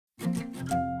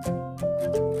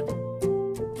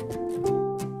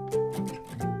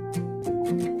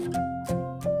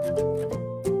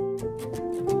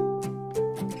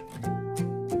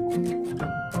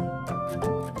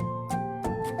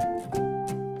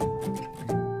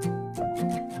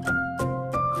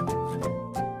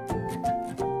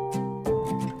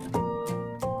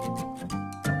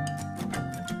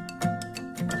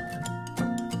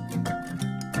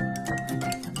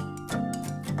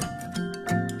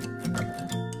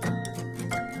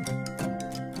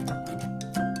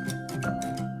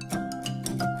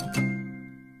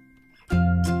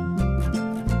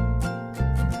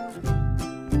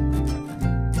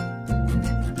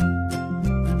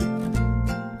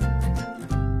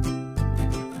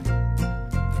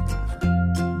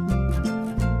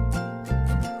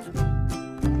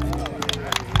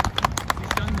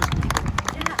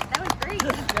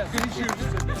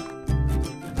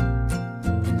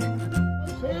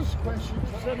Question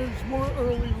centers more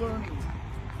early learning,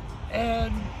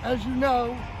 and as you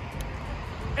know,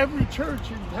 every church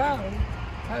in town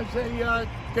has a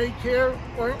daycare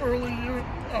or early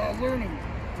learning.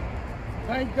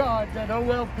 Thank God that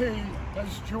OLP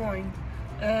has joined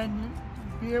and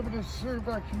be able to serve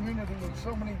our community in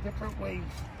so many different ways.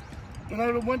 You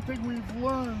know, the one thing we've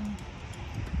learned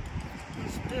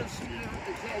this past year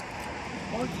is that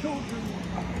our children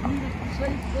need a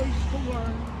safe place to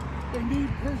learn. They need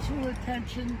personal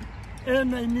attention,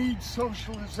 and they need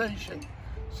socialization.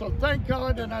 So thank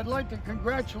God, and I'd like to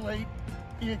congratulate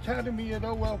the Academy at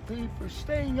OLP for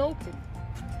staying open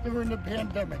during the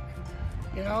pandemic.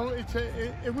 You know,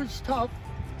 it was tough.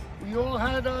 We all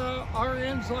had our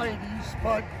anxieties,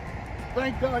 but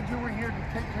thank God you were here to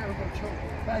take care of our children.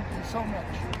 Thank you so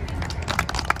much.